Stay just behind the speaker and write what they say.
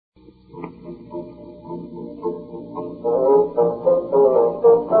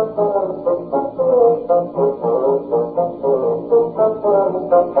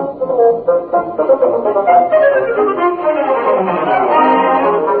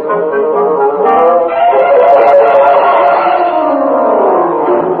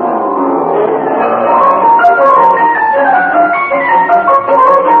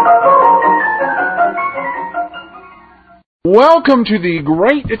Welcome to the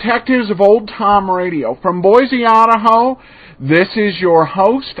Great Detectives of Old Time Radio. From Boise, Idaho, this is your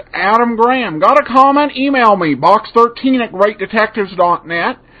host, Adam Graham. Got a comment? Email me,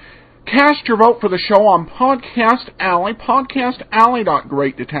 box13@greatdetectives.net. Cast your vote for the show on Podcast Alley,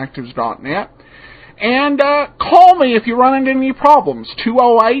 podcastalley.greatdetectives.net. And call me if you run into any problems,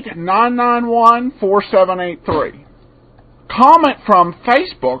 208-991-4783. Comment from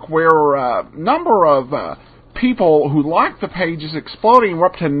Facebook, where a number of people who like the page is exploding. We're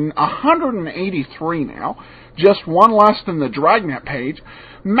up to 183 now, just one less than the Dragnet page.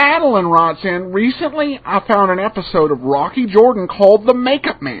 Madeline writes in, recently I found an episode of Rocky Jordan called The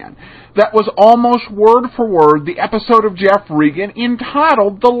Makeup Man that was almost word for word the episode of Jeff Regan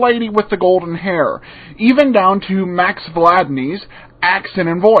entitled The Lady with the Golden Hair, even down to Max Vladny's accent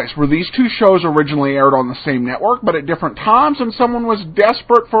and voice. Were these two shows originally aired on the same network but at different times, and someone was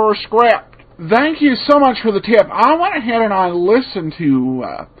desperate for a script? Thank you so much for the tip. I went ahead and I listened to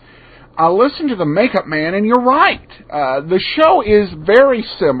The Makeup Man, and you're right. The show is very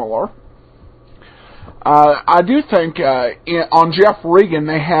similar. I do think on Jeff Regan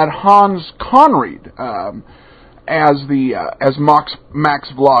they had Hans Conried as Max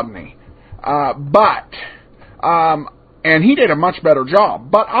Vladny, and he did a much better job.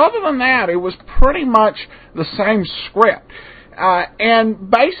 But other than that, it was pretty much the same script. And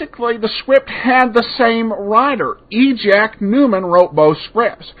basically, the script had the same writer. E. Jack Newman wrote both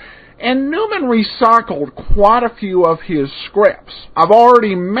scripts. And Newman recycled quite a few of his scripts. I've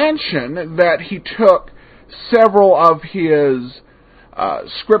already mentioned that he took several of his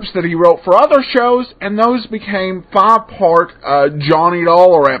scripts that he wrote for other shows, and those became 5-part Johnny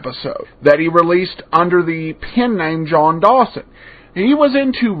Dollar episodes that he released under the pen name John Dawson. He was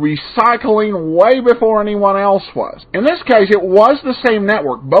into recycling way before anyone else was. In this case, it was the same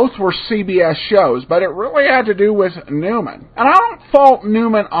network. Both were CBS shows, but it really had to do with Newman. And I don't fault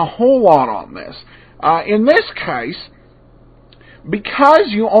Newman a whole lot on this. In this case, because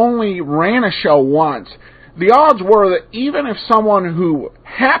you only ran a show once, the odds were that even if someone who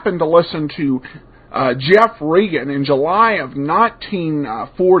happened to listen to Jeff Regan in July of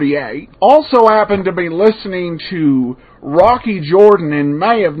 1948 also happened to be listening to Rocky Jordan in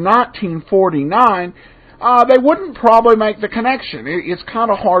May of 1949, they wouldn't probably make the connection. It's kind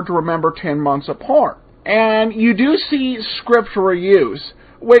of hard to remember 10 months apart. And you do see script reuse,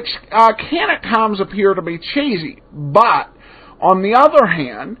 which can at times appear to be cheesy, but on the other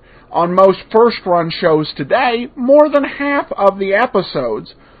hand, on most first-run shows today, more than half of the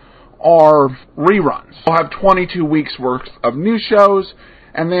episodes are reruns. We'll have 22 weeks worth of new shows,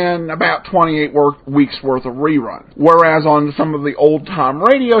 and then about 28 weeks worth of rerun. Whereas on some of the old-time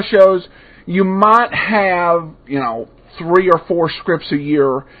radio shows, you might have, 3 or 4 scripts a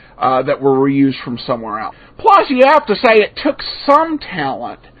year that were reused from somewhere else. Plus, you have to say it took some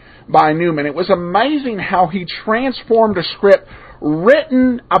talent by Newman. It was amazing how he transformed a script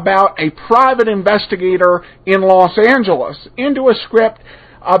written about a private investigator in Los Angeles into a script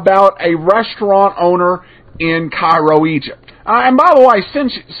about a restaurant owner in Cairo, Egypt. And by the way,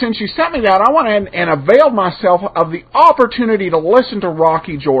 since you sent me that, I went in and availed myself of the opportunity to listen to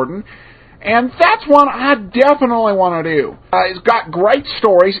Rocky Jordan, and that's one I definitely want to do. It's got great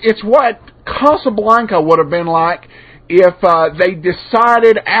stories. It's what Casablanca would have been like if they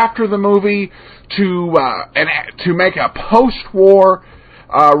decided after the movie to make a post-war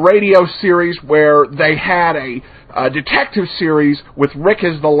radio series where they had a detective series with Rick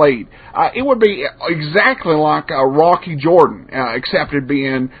as the lead. It would be exactly like Rocky Jordan, except it'd be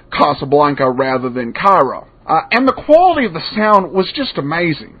in Casablanca rather than Cairo. And the quality of the sound was just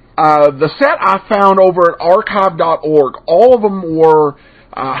amazing. The set I found over at archive.org, all of them were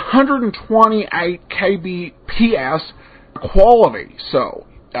 128 kbps quality, so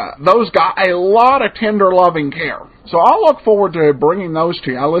those got a lot of tender loving care. So I'll look forward to bringing those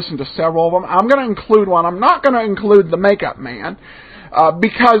to you. I listened to several of them. I'm going to include one. I'm not going to include The Makeup Man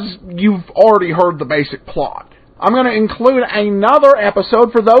because you've already heard the basic plot. I'm going to include another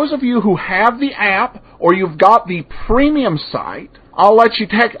episode for those of you who have the app or you've got the premium site. I'll let you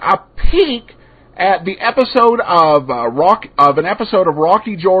take a peek at the episode of an episode of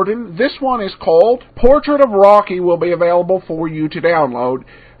Rocky Jordan. This one is called Portrait of Rocky. Will be available for you to download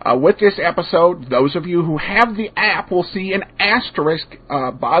With this episode, those of you who have the app will see an asterisk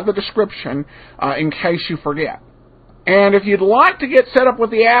by the description in case you forget. And if you'd like to get set up with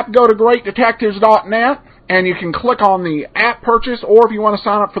the app, go to greatdetectives.net, and you can click on the app purchase, or if you want to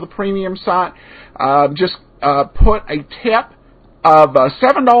sign up for the premium site, just put a tip of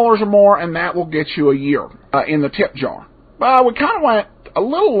 $7 or more, and that will get you a year in the tip jar. Well, we kind of went a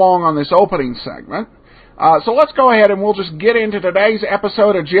little long on this opening segment, so let's go ahead and we'll just get into today's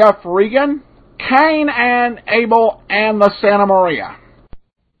episode of Jeff Regan, Cain and Abel and the Santa Maria.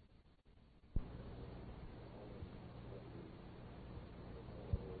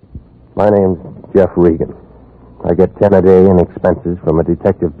 My name's Jeff Regan. I get 10 a day in expenses from a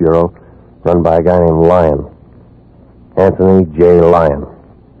detective bureau run by a guy named Lyon. Anthony J. Lyon.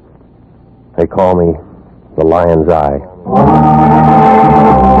 They call me the Lion's Eye.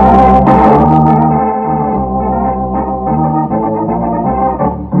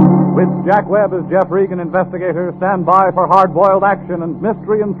 With Jack Webb as Jeff Regan investigator, stand by for hard-boiled action and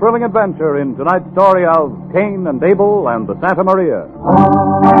mystery and thrilling adventure in tonight's story of Cain and Abel and the Santa Maria.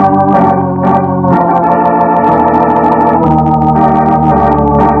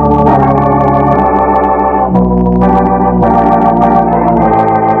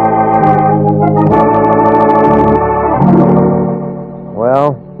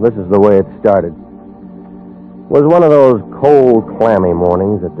 Well, this is the way it started. It was one of those cold, clammy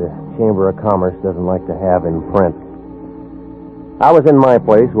mornings that the Chamber of Commerce doesn't like to have in print. I was in my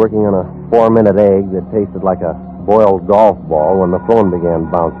place working on a 4-minute egg that tasted like a boiled golf ball when the phone began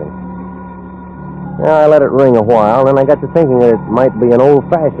bouncing. I let it ring a while, and I got to thinking that it might be an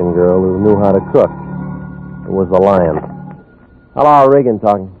old-fashioned girl who knew how to cook. It was the Lion. Hello, Regan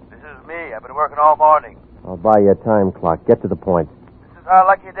talking. This is me. I've been working all morning. I'll buy you a time clock. Get to the point. This is our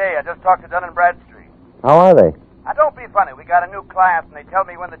lucky day. I just talked to Dun & Bradstreet. How are they? Now, don't be funny. We got a new client, and they tell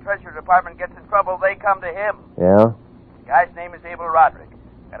me when the Treasury Department gets in trouble, they come to him. Yeah? The guy's name is Abel Roderick.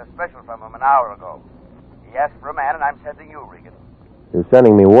 Got a special from him an hour ago. He asked for a man, and I'm sending you, Regan. You're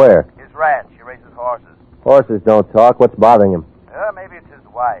sending me where? His ranch. He raises horses. Horses don't talk. What's bothering him? Maybe it's his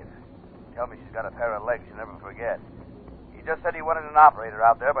wife. Tell me she's got a pair of legs you never forget. He just said he wanted an operator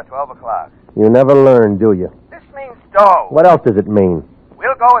out there by 12 o'clock. You never learn, do you? This means dough. What else does it mean?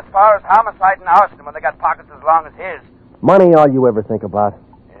 We'll go as far as homicide and arson when they got pockets as long as his. Money all you ever think about?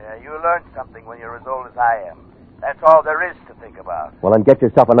 Yeah, you learned something when you're as old as I am. That's all there is to think about. Well, then get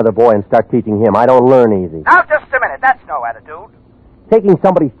yourself another boy and start teaching him. I don't learn easy. Now, just a minute. That's no attitude. Taking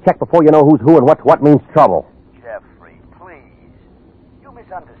somebody's check before you know who's who and what's what means trouble. Jeffrey, please. You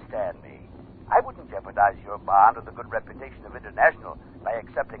misunderstand me. I wouldn't jeopardize your bond or the good reputation of International by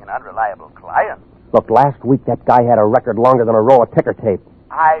accepting an unreliable client. Look, last week that guy had a record longer than a roll of ticker tape.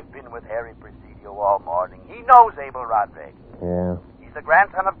 I've been with Harry Presidio all morning. He knows Abel Roderick. Yeah? He's the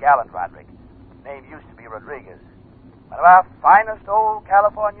grandson of Gallant Roderick. His name used to be Rodriguez. One of our finest old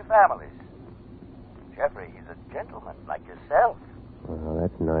California families. Jeffrey, he's a gentleman like yourself. Oh,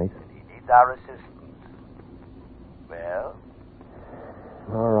 that's nice. And he needs our assistance. Well?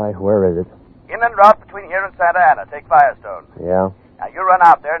 All right, where is it? Inland route between here and Santa Ana. Take Firestone. Yeah? Now, you run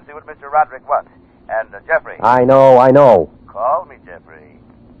out there and see what Mr. Roderick wants. And, Jeffrey. I know. Call me, Jeffrey.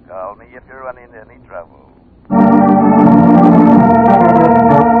 Call me if you run into any trouble.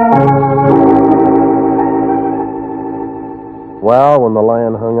 Well, when the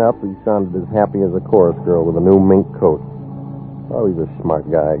Lion hung up, he sounded as happy as a chorus girl with a new mink coat. Oh, he's a smart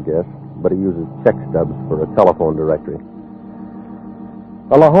guy, I guess, but he uses check stubs for a telephone directory.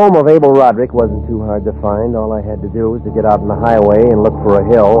 Well, the home of Abel Roderick wasn't too hard to find. All I had to do was to get out on the highway and look for a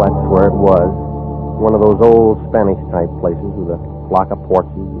hill. That's where it was. One of those old Spanish-type places with a block of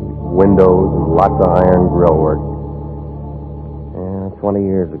porches, windows, and lots of iron grill work. 20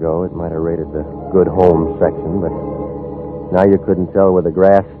 years ago, it might have rated the good home section, but now you couldn't tell where the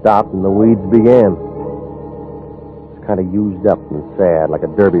grass stopped and the weeds began. It's kind of used up and sad, like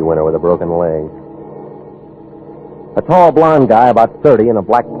a derby winner with a broken leg. A tall blonde guy, about 30, in a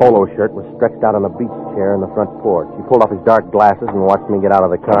black polo shirt, was stretched out on a beach chair in the front porch. He pulled off his dark glasses and watched me get out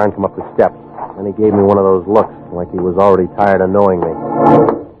of the car and come up the steps. And he gave me one of those looks, like he was already tired of knowing me.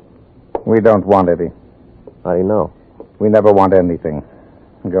 We don't want any. How do you know? We never want anything.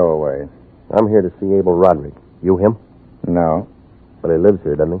 Go away. I'm here to see Abel Roderick. You him? No. But he lives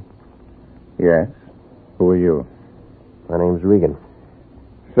here, doesn't he? Yes. Who are you? My name's Regan.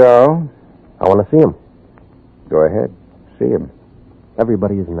 So? I want to see him. Go ahead. See him.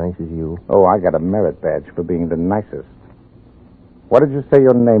 Everybody as nice as you. Oh, I got a merit badge for being the nicest. What did you say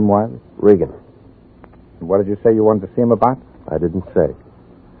your name was? Regan. What did you say you wanted to see him about? I didn't say.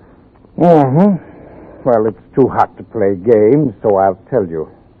 Mm-hmm. Well, it's too hot to play games, so I'll tell you.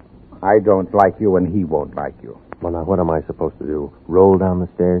 I don't like you and he won't like you. Well, now, what am I supposed to do? Roll down the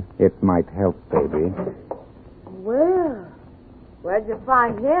stairs? It might help, baby. Well, where'd you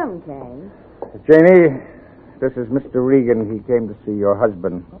find him, Cain? Janie, this is Mr. Regan. He came to see your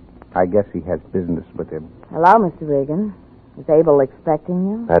husband. I guess he has business with him. Hello, Mr. Regan. Is Abel expecting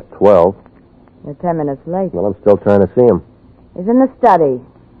you? At 12. You're 10 minutes late. Well, I'm still trying to see him. He's in the study.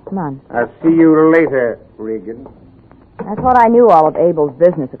 Come on. I'll see you later, Regan. I thought I knew all of Abel's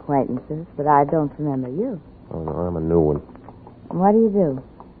business acquaintances, but I don't remember you. Oh, no, I'm a new one. What do you do?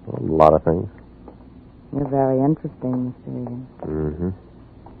 A lot of things. You're very interesting, Mr. Regan. Mm-hmm.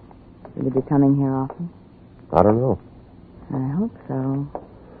 Will you be coming here often? I don't know. I hope so.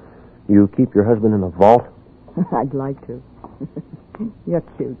 You keep your husband in a vault? I'd like to. You're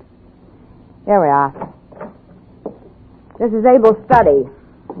cute. Here we are. This is Abel's study.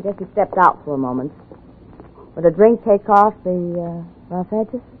 I guess he stepped out for a moment. Would a drink take off the rough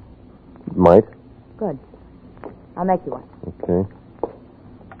edges? Might. Good. I'll make you one. Okay.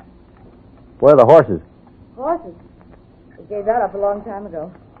 Where are the horses? Horses? We gave that up a long time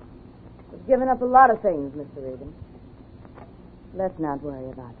ago. We've given up a lot of things, Mr. Regan. Let's not worry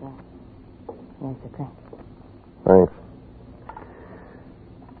about that. Here's the drink. Thanks.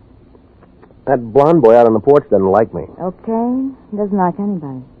 That blonde boy out on the porch doesn't like me. Okay. He doesn't like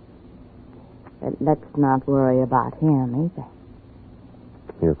anybody. But let's not worry about him either.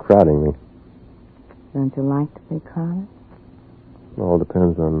 You're crowding me. Don't you like to be crowded? All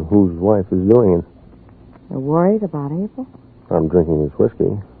depends on whose wife is doing it. You're worried about Abel? I'm drinking his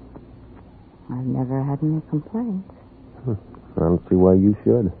whiskey. I've never had any complaints. I don't see why you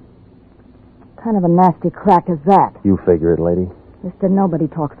should. What kind of a nasty crack is that? You figure it, lady. Mr. Nobody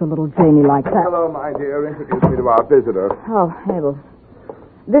talks to little Janie like that. Hello, my dear. Introduce me to our visitor. Oh, Abel.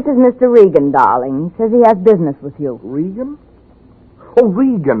 This is Mr. Regan, darling. He says he has business with you. Regan? Oh,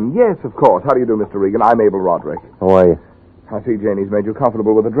 Regan. Yes, of course. How do you do, Mr. Regan? I'm Abel Roderick. How are you? I see Janie's made you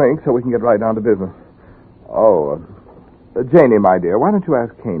comfortable with a drink, so we can get right down to business. Oh, Janie, my dear, why don't you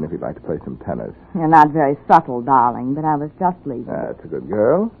ask Cain if he'd like to play some tennis? You're not very subtle, darling, but I was just leaving. That's a good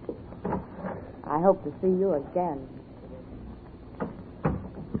girl. I hope to see you again.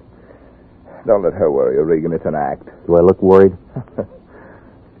 Don't let her worry you, Regan. It's an act. Do I look worried?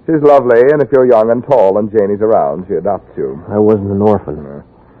 She's lovely, and if you're young and tall and Janie's around, she adopts you. I wasn't an orphan.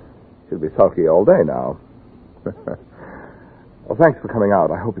 She'll be sulky all day now. Well, thanks for coming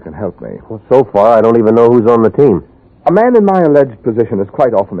out. I hope you can help me. Well, so far, I don't even know who's on the team. A man in my alleged position is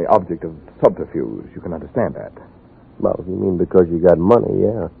quite often the object of subterfuge. You can understand that. Well, you mean because you got money,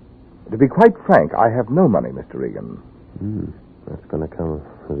 yeah. To be quite frank, I have no money, Mr. Regan. That's going to come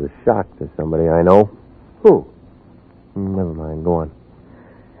as a shock to somebody I know. Who? Never mind, go on.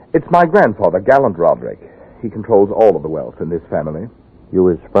 It's my grandfather, Gallant Roderick. He controls all of the wealth in this family. You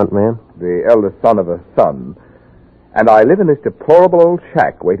his front man? The eldest son of a son. And I live in this deplorable old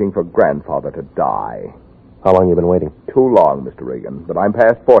shack waiting for grandfather to die. How long you been waiting? Too long, Mr. Regan. But I'm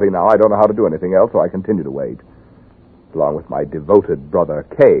past 40 now. I don't know how to do anything else, so I continue to wait. Along with my devoted brother,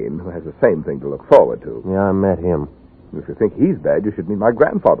 Cain, who has the same thing to look forward to. Yeah, I met him. If you think he's bad, you should meet my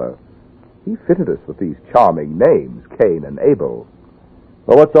grandfather. He fitted us with these charming names, Cain and Abel.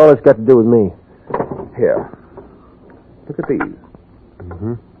 Well, what's all this got to do with me? Here. Look at these.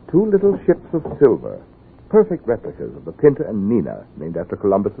 Mm-hmm. 2 little ships of silver. Perfect replicas of the Pinta and Nina, named after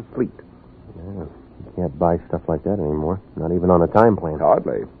Columbus's fleet. Yeah, you can't buy stuff like that anymore. Not even on a time plan.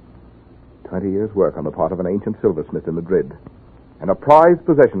 Hardly. 20 years' work on the part of an ancient silversmith in Madrid. And a prized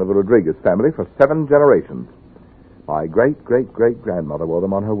possession of the Rodriguez family for 7 generations. My great-great-great-grandmother wore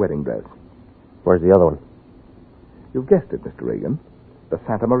them on her wedding dress. Where's the other one? You've guessed it, Mr. Regan. The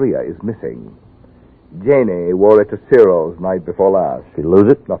Santa Maria is missing. Janie wore it to Ciro's night before last. She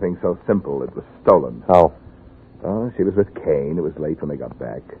lose it? Nothing so simple. It was stolen. How? Oh, she was with Cain. It was late when they got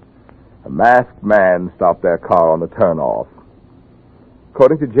back. A masked man stopped their car on the turnoff.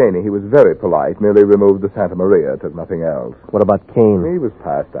 According to Janie, he was very polite, merely removed the Santa Maria, took nothing else. What about Cain? He was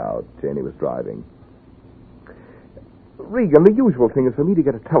passed out. Janie was driving. Regan, the usual thing is for me to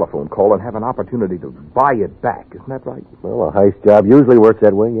get a telephone call and have an opportunity to buy it back. Isn't that right? Well, a heist job usually works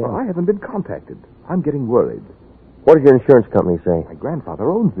that way, yeah. Well, I haven't been contacted. I'm getting worried. What does your insurance company say? My grandfather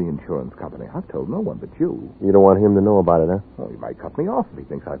owns the insurance company. I've told no one but you. You don't want him to know about it, huh? Well, he might cut me off if he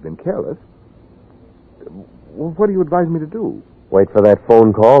thinks I've been careless. What do you advise me to do? Wait for that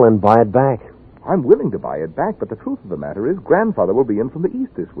phone call and buy it back. I'm willing to buy it back, but the truth of the matter is grandfather will be in from the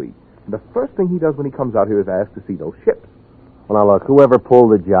east this week. And the first thing he does when he comes out here is ask to see those ships. Well, now, look, whoever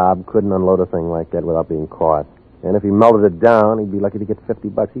pulled the job couldn't unload a thing like that without being caught. And if he melted it down, he'd be lucky to get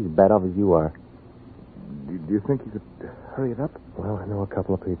 $50. He's as bad off as you are. Do you think he could... Hurry it up. Well, I know a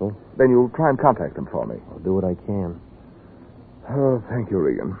couple of people. Then you'll try and contact them for me. I'll do what I can. Oh, thank you,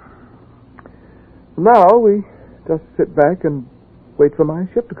 Regan. Now we just sit back and wait for my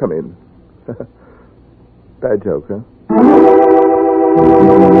ship to come in. Bad joke, huh?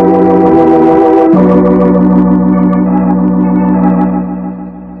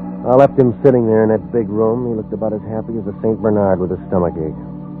 I left him sitting there in that big room. He looked about as happy as a St. Bernard with a stomachache.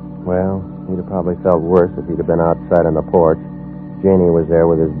 Well, he'd have probably felt worse if he'd have been outside on the porch. Janie was there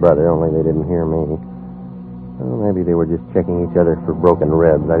with his brother, only they didn't hear me. Well, maybe they were just checking each other for broken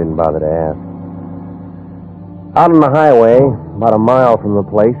ribs. I didn't bother to ask. Out on the highway, about a mile from the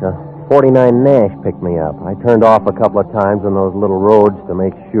place, a 49 Nash picked me up. I turned off a couple of times on those little roads to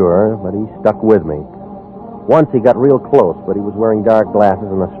make sure, but he stuck with me. Once he got real close, but he was wearing dark glasses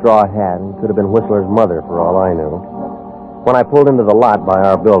and a straw hat, and could have been Whistler's mother for all I knew. When I pulled into the lot by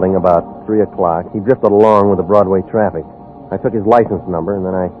our building about 3 o'clock, he drifted along with the Broadway traffic. I took his license number, and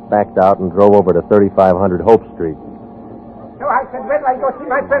then I backed out and drove over to 3500 Hope Street. So I said, Red Light, go see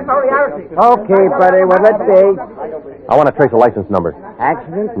my friend Moriarty. Okay, buddy, well, let's see. I want to trace a license number.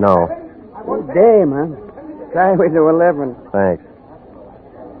 Accident? No. Oh, damn, huh? Highway to 11. Thanks.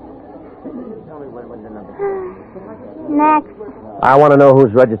 Next. I want to know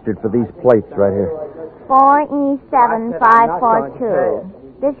who's registered for these plates right here.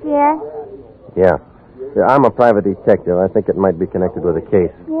 4E7542. This year? Yeah. I'm a private detective. I think it might be connected with a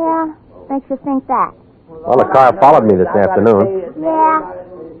case. Yeah. Makes you think that. Well, the car followed me this afternoon. Yeah.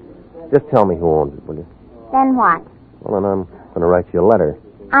 Just tell me who owns it, will you? Then what? Well, then I'm going to write you a letter.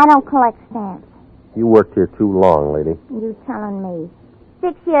 I don't collect stamps. You worked here too long, lady. You telling me.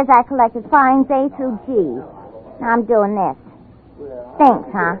 6 years I collected fines A through G. Now I'm doing this. Thanks,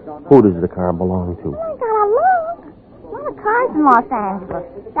 huh? Who does the car belong to? I gotta look. A lot of cars in Los Angeles.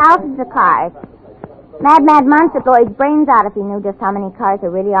 Thousands of cars. Mad Munch would blow his brains out if he knew just how many cars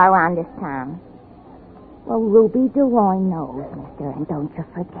there really are around this town. Well, Ruby DeRoy knows, mister, and don't you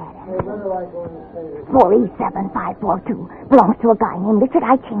forget it. 4E7542 belongs to a guy named Richard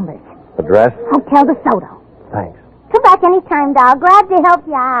I. Chambers. Address? Hotel De Soto. Thanks. Come back anytime, doll. Glad to help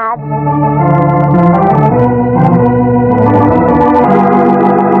you out.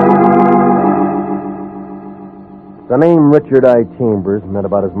 The name Richard I. Chambers meant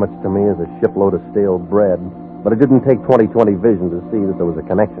about as much to me as a shipload of stale bread, but it didn't take 20/20 vision to see that there was a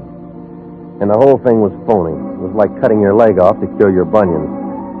connection. And the whole thing was phony. It was like cutting your leg off to cure your bunions.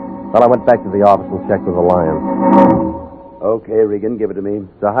 Well, I went back to the office and checked with the Lions. Okay, Regan, give it to me.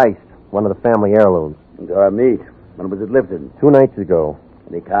 It's a heist, one of the family heirlooms. And our meat. When was it lifted? 2 nights ago.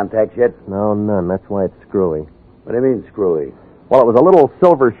 Any contacts yet? No, none. That's why it's screwy. What do you mean, screwy? Well, it was a little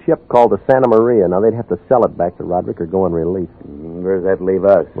silver ship called the Santa Maria. Now, they'd have to sell it back to Roderick or go on relief. Where does that leave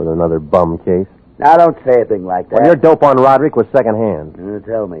us? With another bum case. Now, don't say a thing like that. Well, your dope on Roderick was secondhand.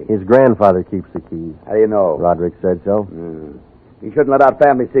 Tell me. His grandfather keeps the keys. How do you know? Roderick said so. You shouldn't let out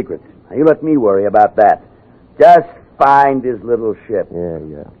family secrets. Now, you let me worry about that. Just find his little ship.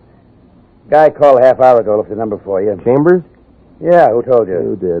 Yeah. Guy called a half hour ago, left the number for you. Chambers? Yeah, who told you?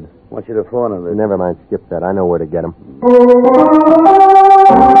 You did. Want you to phone him. Never mind, skip that. I know where to get him.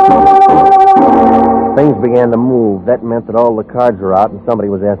 Things began to move. That meant that all the cards were out and somebody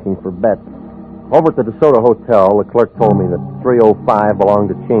was asking for bets. Over at the DeSoto Hotel, the clerk told me that 305 belonged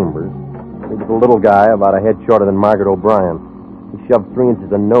to Chambers. He was a little guy, about a head shorter than Margaret O'Brien. He shoved 3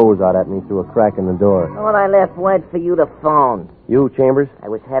 inches of nose out at me through a crack in the door. Well, I left word for you to phone. You, Chambers? I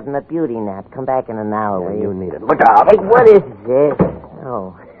was having a beauty nap. Come back in an hour, will you need it. Look out! Hey, what is this?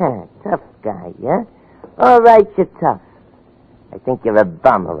 Oh, tough guy, yeah? All right, you're tough. I think you're a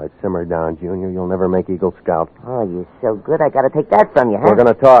bum. All right, simmer down, Junior. You'll never make Eagle Scout. Oh, you're so good. I got to take that from you, huh? We're going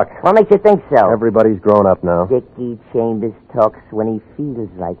to talk. What makes you think so? Everybody's grown up now. Dickie Chambers talks when he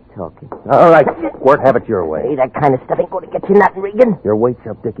feels like talking. All right, Squirt, have it your way. Hey, that kind of stuff ain't going to get you nothing, Regan. Your weight's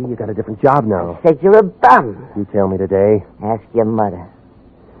up, Dickie. You got a different job now. I said you're a bum. You tell me today. Ask your mother.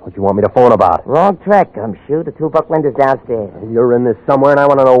 What you want me to phone about? Wrong track, Gumshoe. The 2 buck windows downstairs. You're in this somewhere, and I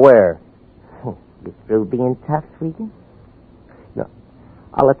want to know where. You through being tough, Regan? No.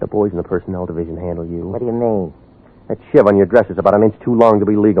 I'll let the boys in the personnel division handle you. What do you mean? That shiv on your dress is about an inch too long to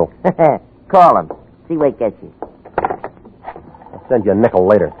be legal. Call him. See where it gets you. I'll send you a nickel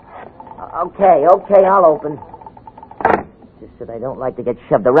later. Okay, I'll open. Just that I don't like to get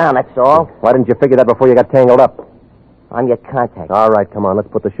shoved around, that's all. Why didn't you figure that before you got tangled up? I'm your contact. All right, come on. Let's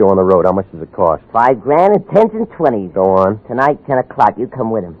put the show on the road. How much does it cost? $5,000 and 10s and 20s. Go on. Tonight, 10 o'clock. You come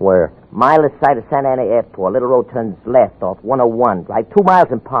with him. Where? Mile this side of Santa Ana Airport. Little road turns left off 101. Drive 2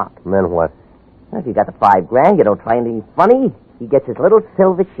 miles and park. And then what? Well, if you got the $5,000, you don't try anything funny. He gets his little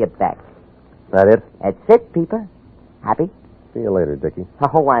silver ship back. That it? That's it, Peeper. Happy? See you later, Dickie.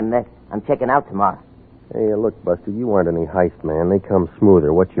 Oh, I'm checking out tomorrow. Hey, look, Buster, you aren't any heist man. They come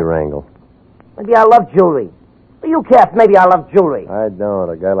smoother. What's your angle? Maybe I love jewelry. What do you care if maybe I love jewelry? I don't.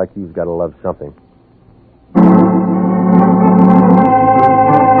 A guy like you's got to love something.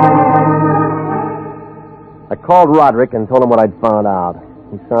 I called Roderick and told him what I'd found out.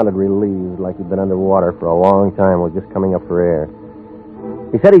 He sounded relieved, like he'd been underwater for a long time, was just coming up for air.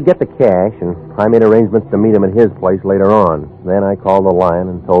 He said he'd get the cash, and I made arrangements to meet him at his place later on. Then I called the Lion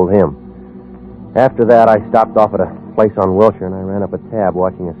and told him. After that, I stopped off at a place on Wilshire, and I ran up a tab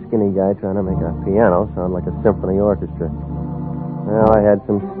watching a skinny guy trying to make a piano sound like a symphony orchestra. Well, I had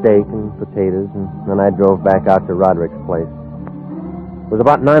some steak and potatoes, and then I drove back out to Roderick's place. It was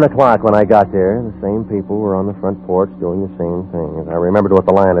about 9 o'clock when I got there. The same people were on the front porch doing the same thing. I remembered what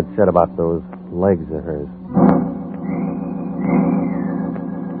the Lion had said about those legs of hers.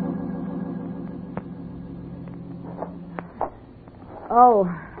 Oh,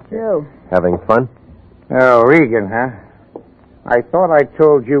 Joe. Having fun? Oh, Regan, huh? I thought I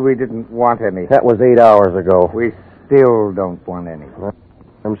told you we didn't want any. That was 8 hours ago. We still don't want any.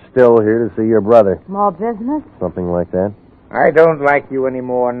 I'm still here to see your brother. Small business? Something like that. I don't like you any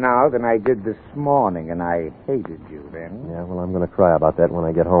more now than I did this morning, and I hated you then. Yeah, well, I'm going to cry about that when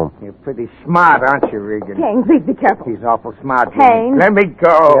I get home. You're pretty smart, aren't you, Regan? Cain, please be careful. He's awful smart. Cain. Let me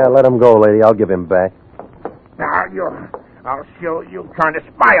go. Yeah, let him go, lady. I'll give him back. Now, I'll show you trying to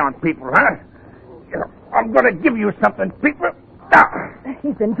spy on people, huh? I'm going to give you something, people.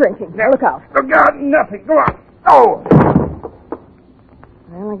 He's been drinking. Now, look out. Look out, nothing. Go on. Oh!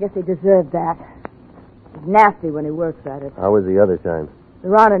 Well, I guess he deserved that. He's nasty when he works at it. How was the other time?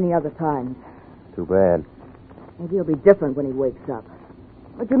 There aren't any other times. Too bad. Maybe he'll be different when he wakes up.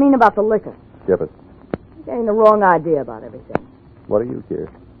 What do you mean about the liquor? Skip it. You're getting the wrong idea about everything. What do you care?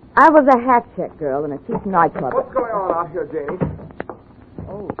 I was a hat check girl in a cheap nightclub. What's going on out here, Janie?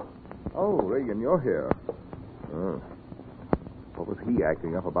 Oh, Regan, you're here. What was he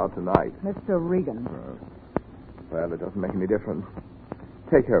acting up about tonight? Mr. Regan. Well, it doesn't make any difference.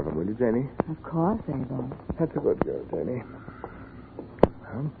 Take care of him, will you, Janie? Of course, Abel. That's a good girl, Janie.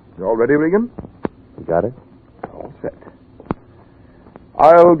 Well, you all ready, Regan? You got it? All set.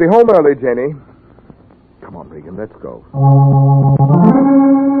 I'll be home early, Janie. Come on, Regan, let's go.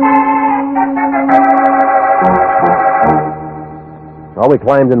 Well, we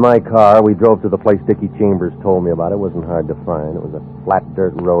climbed in my car. We drove to the place Dickie Chambers told me about. It wasn't hard to find. It was a flat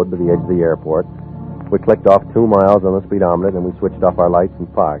dirt road to the edge of the airport. We clicked off 2 miles on the speedometer, and we switched off our lights and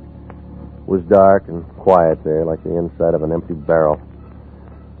parked. It was dark and quiet there, like the inside of an empty barrel.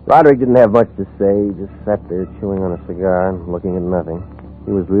 Roderick didn't have much to say. He just sat there chewing on a cigar and looking at nothing.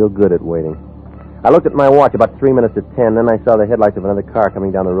 He was real good at waiting. I looked at my watch about 3 minutes to 10, then I saw the headlights of another car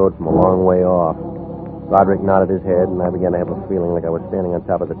coming down the road from a long way off. Roderick nodded his head, and I began to have a feeling like I was standing on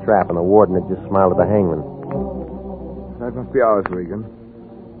top of the trap, and the warden had just smiled at the hangman. That must be ours, Regan.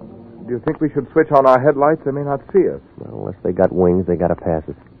 Do you think we should switch on our headlights? They may not see us. Well, unless they got wings, they got to pass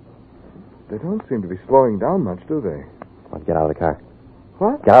us. They don't seem to be slowing down much, do they? Well, get out of the car.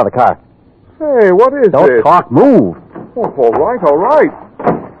 What? Get out of the car. Hey, what is Don't this? talk. Move. Oh, all right.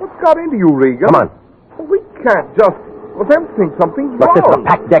 What's got into you, Regan? Come on. Well, we can't just... Well, them think something's Look, wrong. this is a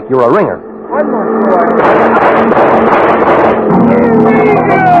packed deck. You're a ringer. I'm not sure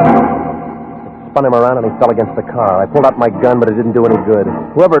Spun him around and he fell against the car. I pulled out my gun, but it didn't do any good.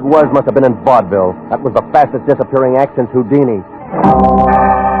 Whoever it was must have been in vaudeville. That was the fastest disappearing act since Houdini.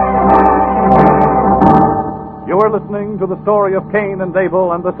 You are listening to the story of Cain and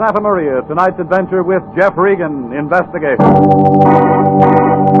Abel and the Santa Maria, tonight's adventure with Jeff Regan, investigator.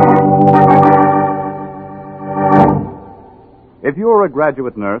 If you are a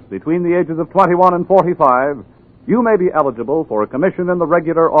graduate nurse between the ages of 21 and 45, you may be eligible for a commission in the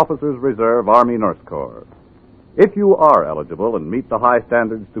Regular Officers Reserve Army Nurse Corps. If you are eligible and meet the high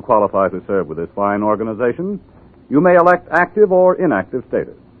standards to qualify to serve with this fine organization, you may elect active or inactive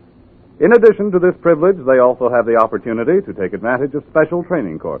status. In addition to this privilege, they also have the opportunity to take advantage of special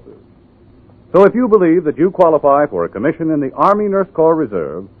training courses. So if you believe that you qualify for a commission in the Army Nurse Corps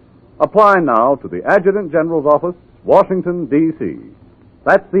Reserve, apply now to the Adjutant General's Office, Washington, D.C.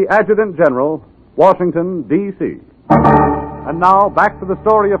 That's the Adjutant General, Washington, D.C. And now, back to the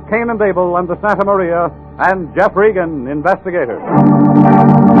story of Cain and Abel and the Santa Maria and Jeff Regan, investigator.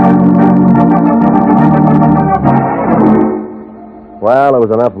 Well, there was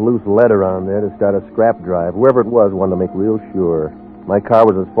enough loose lead around there to start a scrap drive. Whoever it was wanted to make real sure. My car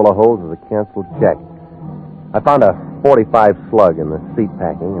was as full of holes as a canceled check. I found a .45 slug in the seat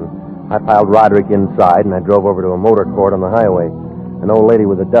packing, and I piled Roderick inside, and I drove over to a motor court on the highway. An old lady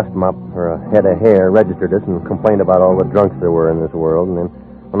with a dust mop or a head of hair registered us and complained about all the drunks there were in this world. And then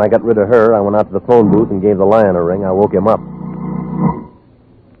when I got rid of her, I went out to the phone booth and gave the lion a ring. I woke him up.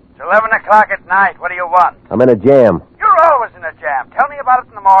 It's 11 o'clock at night. What do you want? I'm in a jam. You're always in a jam. Tell me about it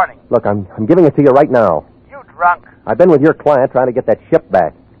in the morning. Look, I'm giving it to you right now. You drunk. I've been with your client trying to get that ship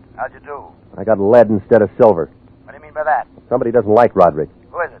back. How'd you do? I got lead instead of silver. What do you mean by that? Somebody doesn't like Roderick.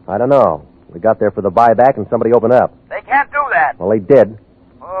 Who is it? I don't know. We got there for the buyback and somebody opened up. They can't do that. Well, they did.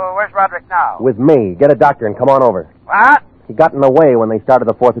 Oh, where's Roderick now? With me. Get a doctor and come on over. What? He got in the way when they started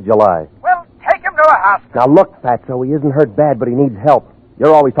the 4th of July. Well, take him to a hospital. Now, look, Fatso, he isn't hurt bad, but he needs help.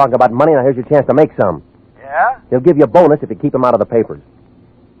 You're always talking about money, now here's your chance to make some. Yeah? He'll give you a bonus if you keep him out of the papers.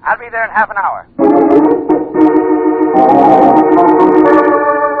 I'll be there in half an hour.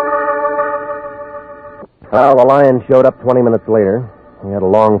 Well, the lion showed up 20 minutes later. He had a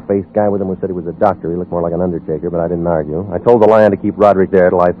long-faced guy with him who said he was a doctor. He looked more like an undertaker, but I didn't argue. I told the lion to keep Roderick there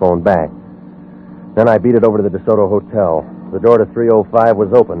till I phoned back. Then I beat it over to the DeSoto Hotel. The door to 305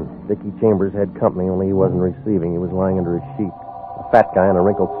 was open. Dickie Chambers had company, only he wasn't receiving. He was lying under his sheet. A fat guy in a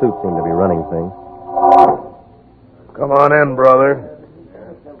wrinkled suit seemed to be running things. Come on in, brother.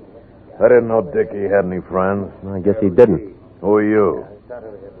 I didn't know Dickie had any friends. I guess he didn't. Who are you?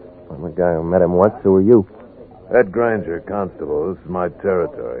 I'm a guy who met him once. Who are you? Ed Granger, constable. This is my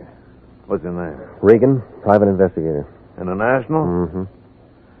territory. What's your name? Regan, private investigator. International? Mm-hmm.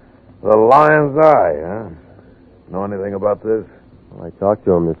 The Lion's Eye, huh? Know anything about this? Well, I talked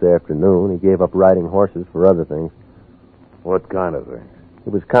to him this afternoon. He gave up riding horses for other things. What kind of things? He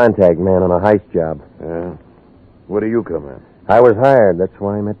was contact man on a heist job. Yeah? Where do you come in? I was hired. That's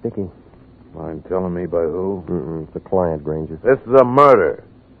why I met Dickie. Mind telling me by who? It's a client, Granger. This is a murder.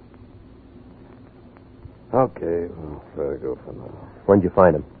 Okay, well, better go for now. When'd you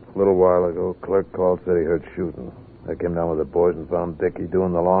find him? A little while ago, clerk called, said he heard shooting. I came down with the boys and found Dickie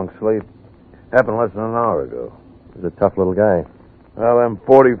doing the long sleep. Happened less than an hour ago. He's a tough little guy. Well, them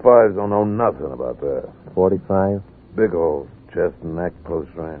 45s don't know nothing about that. 45? Big holes, chest and neck, close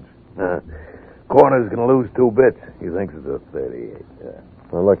range. Corner's gonna lose 2 bits. He thinks it's a 38. Yeah.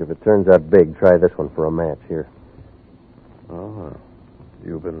 Well, look, if it turns out big, try this one for a match. Here. Oh,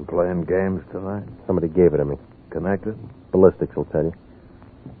 you've been playing games tonight? Somebody gave it to me. Connected? Ballistics will tell you.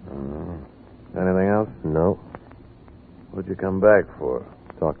 Anything else? No. What'd you come back for?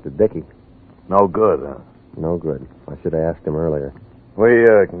 Talk to Dickie. No good, huh? No good. I should have asked him earlier. We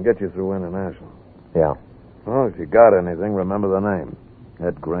can get you through International. Yeah. Well, if you got anything, remember the name.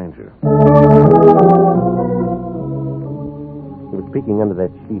 Ed Granger. He was peeking under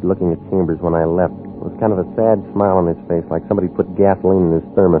that sheet looking at Chambers when I left. There was kind of a sad smile on his face, like somebody put gasoline in his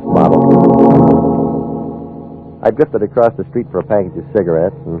thermos bottle. I drifted across the street for a package of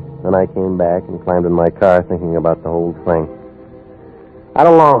cigarettes, and then I came back and climbed in my car thinking about the whole thing. I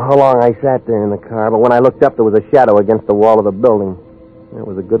don't know how long I sat there in the car, but when I looked up, there was a shadow against the wall of the building. It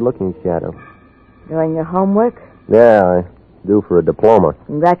was a good-looking shadow. Doing your homework? Yeah, I do for a diploma.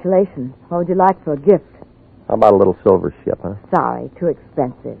 Congratulations. What would you like for a gift? How about a little silver ship, huh? Sorry, too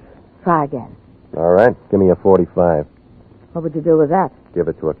expensive. Try again. All right, give me a 45. What would you do with that? Give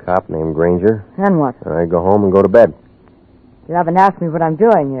it to a cop named Granger. Then what? I go home and go to bed. You haven't asked me what I'm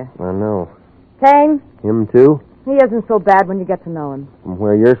doing here. I know. Cain? Him, too? He isn't so bad when you get to know him. From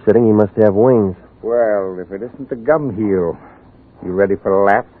where you're sitting, he must have wings. Well, if it isn't the gum heel, you ready for a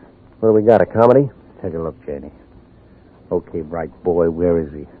laugh? What do we got, a comedy? Take a look, Janie. Okay, bright boy, where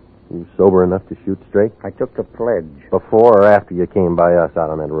is he? You sober enough to shoot straight? I took the pledge. Before or after you came by us out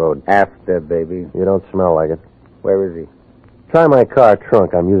on that road? After, baby. You don't smell like it. Where is he? Try my car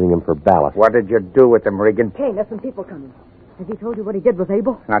trunk. I'm using him for ballast. What did you do with him, Regan? Cain, there's some people coming. Has he told you what he did with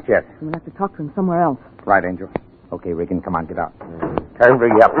Abel? Not yet. I'm going to have to talk to him somewhere else. Right, Angel. Okay, Regan, come on, get out.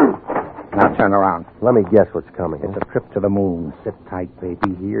 Hurry up. Now turn around. Let me guess what's coming. It's a trip to the moon. Sit tight,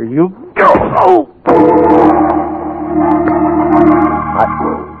 baby. Here you go. Oh!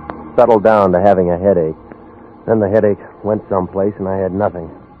 I settled down to having a headache. Then the headache went someplace, and I had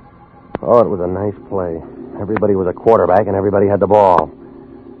nothing. Oh, it was a nice play. Everybody was a quarterback, and everybody had the ball.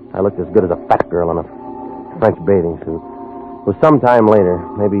 I looked as good as a fat girl in a French bathing suit. It was some time later,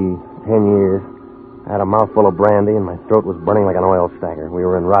 maybe 10 years. I had a mouthful of brandy, and my throat was burning like an oil stacker. We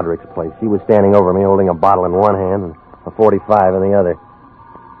were in Roderick's place. He was standing over me, holding a bottle in one hand and a 45 in the other.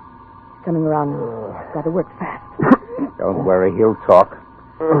 Coming around now. Got to work fast. Don't worry, he'll talk.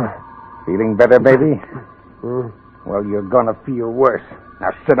 Feeling better, baby? Well, you're gonna feel worse.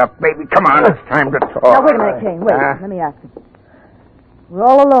 Now sit up, baby. Come on, it's time to talk. Now, wait a minute, Cain. Wait, let me ask you. We're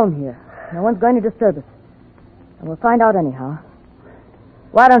all alone here. No one's going to disturb us. And we'll find out anyhow.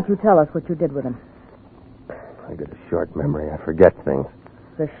 Why don't you tell us what you did with him? I got a short memory. I forget things.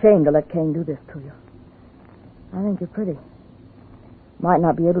 It's a shame to let Cain do this to you. I think you're pretty. Might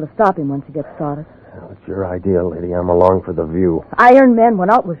not be able to stop him once he gets started. Well, it's your idea, lady. I'm along for the view. Iron men went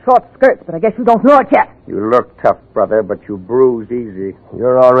out with short skirts, but I guess you don't know it yet. You look tough, brother, but you bruise easy.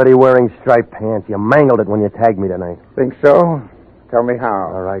 You're already wearing striped pants. You mangled it when you tagged me tonight. Think so? Tell me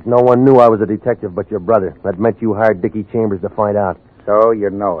how. All right. No one knew I was a detective but your brother. That meant you hired Dickie Chambers to find out. So you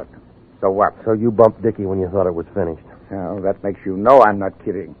know it. So what? So you bumped Dickie when you thought it was finished. Well, that makes you know I'm not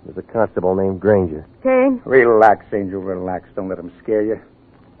kidding. There's a constable named Granger. Cain? Relax, Angel, relax. Don't let him scare you.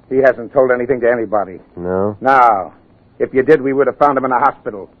 He hasn't told anything to anybody. No? No. If you did, we would have found him in a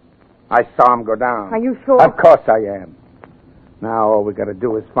hospital. I saw him go down. Are you sure? Of course I am. Now all we got to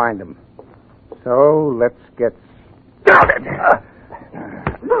do is find him. So let's get started.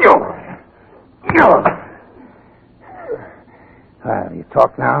 You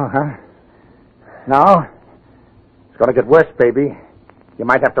talk now, huh? No? It's going to get worse, baby. You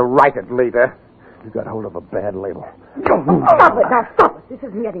might have to write it later. You got hold of a bad label. Stop it. Now, stop it. This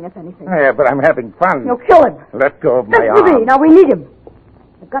isn't getting us anything. Yeah, but I'm having fun. No, kill him. Let go of my Listen arm. to me. Now, we need him.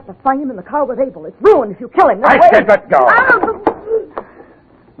 I've got to find him in the car with Abel. It's ruined if you kill him. I said let go.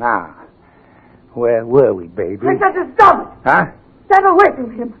 Now, where were we, baby? I said to stop it. Huh? Stand away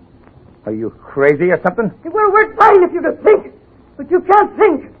from him. Are you crazy or something? We're fine if you could think, but you can't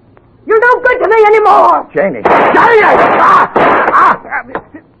think. You're no good to me anymore. Janie! He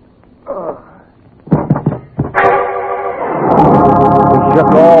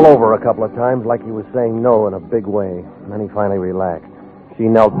shook all over a couple of times like he was saying no in a big way. And then he finally relaxed. She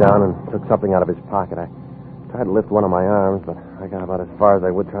knelt down and took something out of his pocket. I tried to lift one of my arms, but I got about as far as I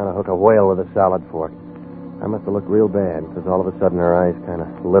would trying to hook a whale with a salad fork. I must have looked real bad, because all of a sudden her eyes kind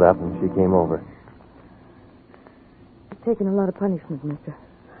of lit up and she came over. You've taken a lot of punishment, mister.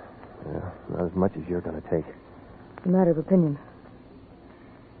 Yeah, not as much as you're going to take. It's a matter of opinion.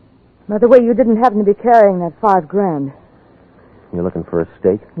 By the way, you didn't happen to be carrying that $5,000. You're looking for a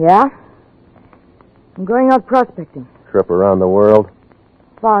stake? Yeah? I'm going out prospecting. Trip around the world?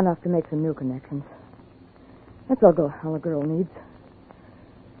 Far enough to make some new connections. That's all a girl needs.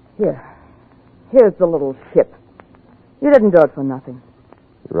 Here's the little ship. You didn't do it for nothing.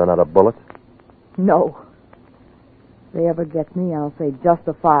 You run out of bullets? No. If they ever get me, I'll say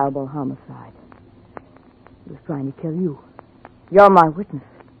justifiable homicide. He was trying to kill you. You're my witness.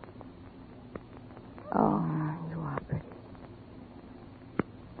 Oh, you are pretty.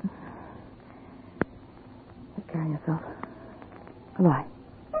 Take care of yourself. Goodbye.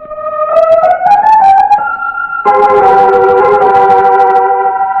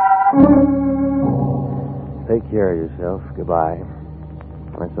 Take care of yourself. Goodbye.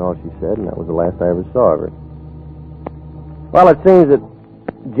 That's all she said, and that was the last I ever saw of her. Well, it seems that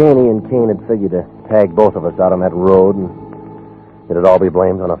Janie and Cain had figured to tag both of us out on that road, and it'd all be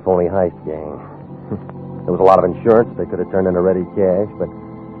blamed on a phony heist gang. There was a lot of insurance they could have turned into ready cash, but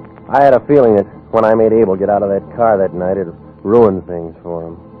I had a feeling that when I made Abel get out of that car that night, it'd ruin things for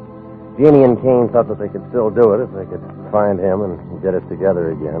him. Janie and Cain thought that they could still do it if they could find him and get us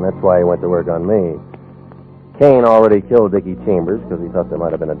together again. That's why he went to work on me. Cain already killed Dickie Chambers because he thought there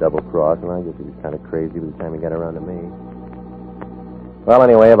might have been a double cross, and I guess he was kind of crazy by the time he got around to me. Well,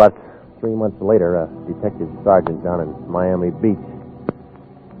 anyway, about 3 months later, a detective sergeant down in Miami Beach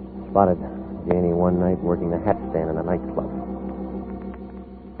spotted Janie one night working the hat stand in a nightclub.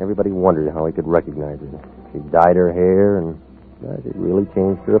 Everybody wondered how he could recognize her. She dyed her hair, and it really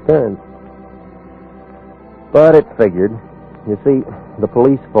changed her appearance. But it figured. You see, the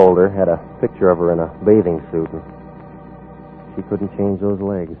police folder had a picture of her in a bathing suit, and she couldn't change those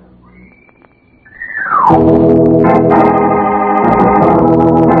legs.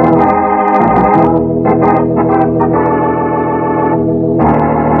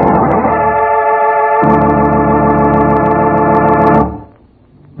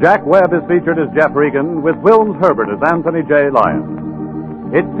 Jack Webb is featured as Jeff Regan, with Wilms Herbert as Anthony J. Lyons.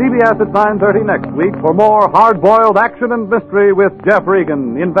 It's CBS at 9:30 next week for more hard-boiled action and mystery with Jeff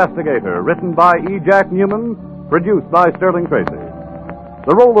Regan, Investigator, written by E. Jack Newman, produced by Sterling Tracy.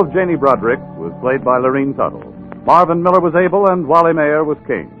 The role of Janie Broderick was played by Lorene Tuttle. Marvin Miller was Abel, and Wally Mayer was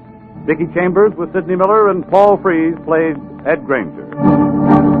Cain. Dickie Chambers was Sidney Miller, and Paul Frees played Ed Granger.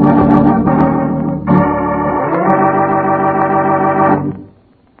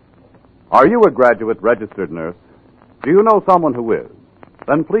 Are you a graduate registered nurse? Do you know someone who is?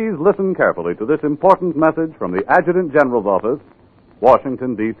 Then please listen carefully to this important message from the Adjutant General's Office,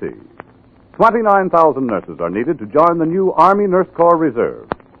 Washington, D.C. 29,000 nurses are needed to join the new Army Nurse Corps Reserve.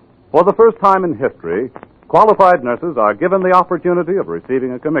 For the first time in history, qualified nurses are given the opportunity of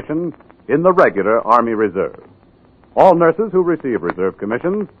receiving a commission in the regular Army Reserve. All nurses who receive reserve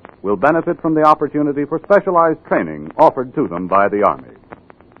commissions will benefit from the opportunity for specialized training offered to them by the Army.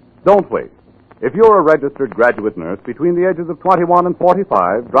 Don't wait. If you're a registered graduate nurse between the ages of 21 and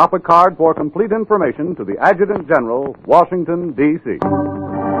 45, drop a card for complete information to the Adjutant General, Washington, D.C.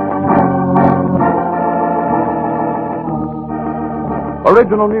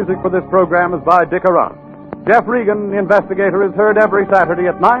 Original music for this program is by Dick Arant. Jeff Regan, the investigator, is heard every Saturday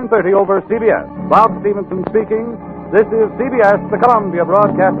at 9:30 over CBS. Bob Stevenson speaking. This is CBS, the Columbia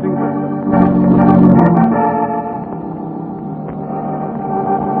Broadcasting System.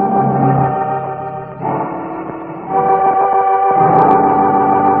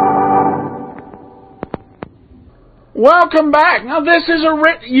 Welcome back. Now, this is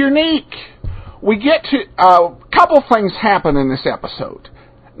unique. We get to a couple things happen in this episode.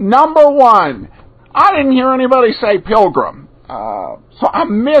 Number one, I didn't hear anybody say pilgrim, so I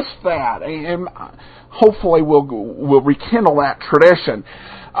missed that, and hopefully we'll rekindle that tradition.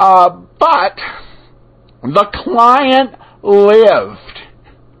 But the client lived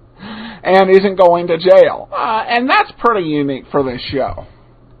and isn't going to jail, and that's pretty unique for this show.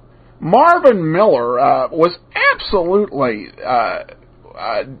 Marvin Miller was absolutely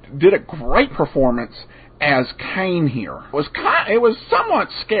did a great performance as Cain here. It was somewhat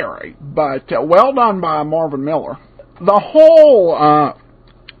scary, but well done by Marvin Miller. The whole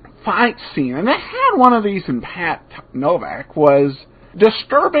fight scene, and they had one of these in Pat Novak, was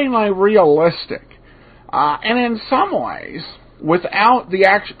disturbingly realistic, and in some ways, without the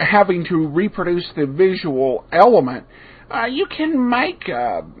having to reproduce the visual element, you can make.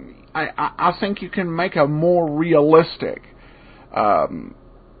 I think you can make a more realistic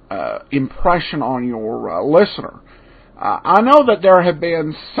impression on your listener. I know that there have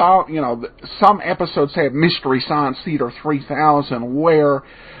been some episodes, say, of Mystery Science Theater 3000, where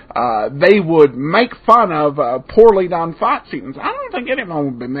they would make fun of poorly done fight scenes. I don't think anyone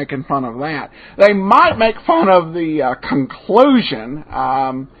would be making fun of that. They might make fun of the conclusion,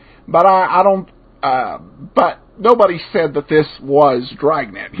 but I don't. But nobody said that this was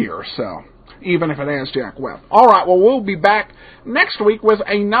Dragnet here, so even if it has Jack Webb. All right, well, we'll be back next week with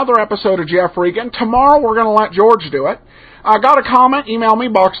another episode of Jeff Regan. Tomorrow, we're going to let George do it. Got a comment? Email me,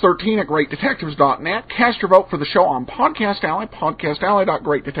 box13@greatdetectives.net. Cast your vote for the show on Podcast Alley,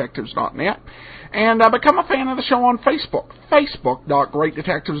 podcastalley.greatdetectives.net. And become a fan of the show on Facebook,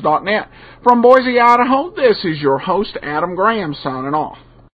 facebook.greatdetectives.net. From Boise, Idaho, this is your host, Adam Graham, signing off.